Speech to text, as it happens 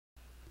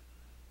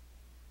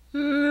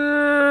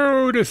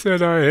notice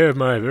that I have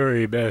my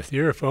very best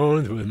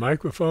earphones with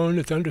microphone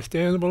that's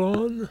understandable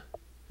on?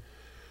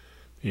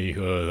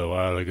 Because a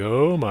while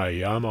ago, my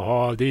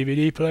Yamaha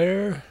DVD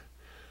player,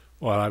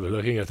 while I was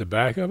looking at the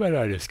back of it,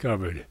 I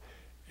discovered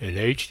an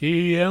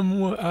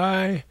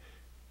HDMI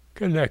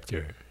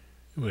connector,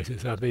 which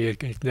is something you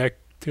can connect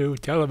to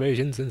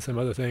televisions and some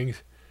other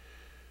things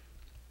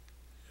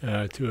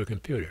to a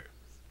computer.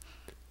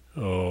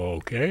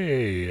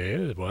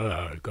 Okay, well,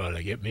 I'm going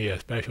to get me a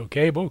special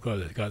cable because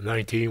it's got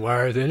 19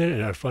 wires in it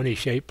and a funny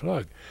shaped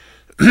plug.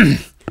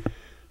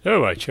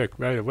 So I checked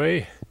right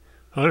away,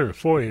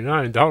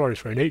 $149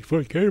 for an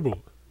 8-foot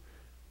cable.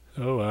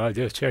 So I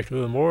just checked a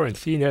little more, and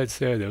CNET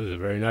said those are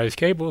very nice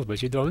cables,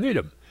 but you don't need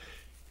them.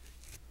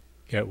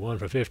 Get one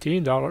for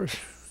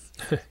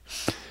 $15,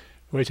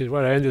 which is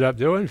what I ended up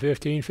doing,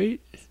 15 feet.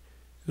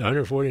 The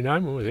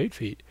 149 one was 8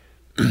 feet.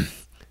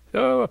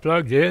 So I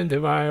plugged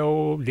into my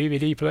old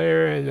DVD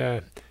player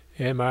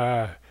and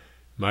my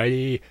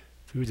mighty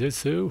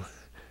Fujitsu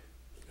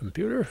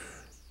computer,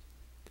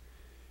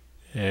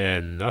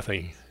 and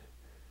nothing.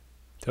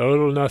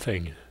 Total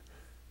nothing.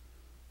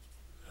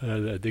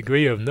 The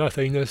degree of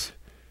nothingness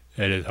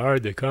that is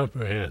hard to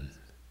comprehend.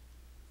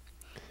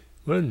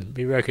 Wouldn't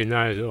be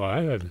recognized. Oh,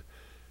 I have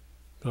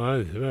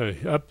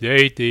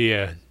update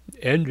the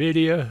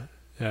NVIDIA.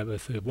 That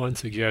was the one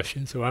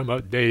suggestion. So I'm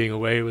updating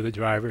away with the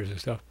drivers and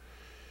stuff.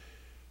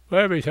 Well,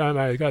 every time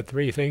I got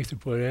 3 things to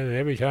put in, and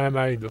every time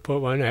I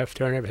put one, I have to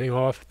turn everything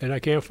off. Then I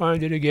can't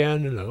find it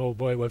again, and oh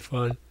boy, what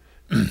fun.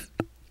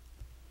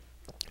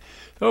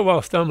 So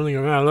while stumbling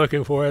around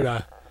looking for it,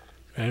 I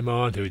came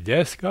on to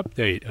Desk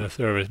Update, a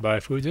service by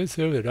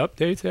Fujitsu that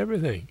updates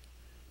everything.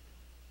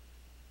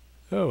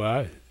 So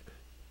I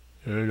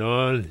turned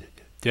on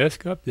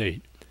Desk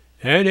Update,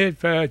 and it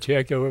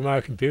checked over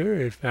my computer.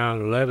 It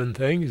found 11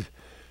 things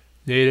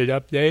needed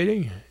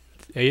updating,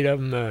 8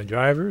 of them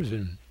drivers,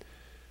 and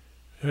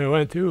I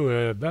went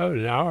through about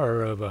an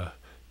hour of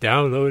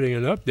downloading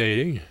and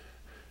updating,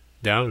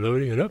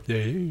 downloading and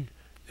updating,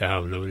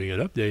 downloading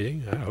and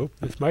updating. I hope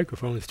this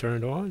microphone is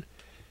turned on.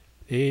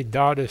 The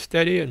dot is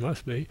steady, it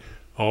must be.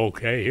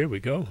 Okay, here we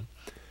go.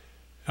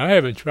 I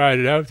haven't tried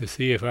it out to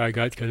see if I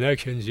got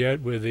connections yet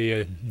with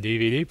the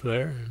DVD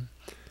player.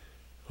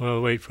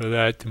 I'll wait for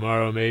that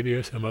tomorrow maybe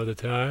or some other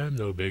time.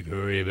 No big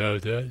hurry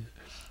about that.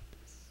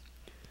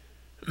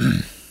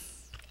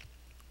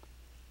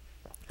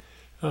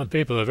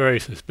 People are very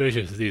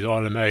suspicious of these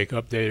automatic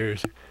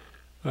updaters.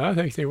 Well, I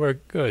think they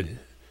work good,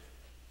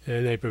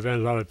 and they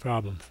prevent a lot of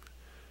problems.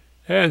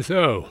 And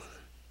so,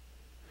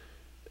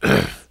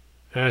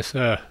 that's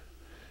the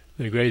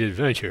great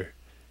adventure.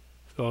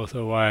 It's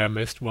also why I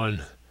missed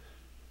one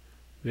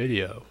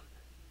video.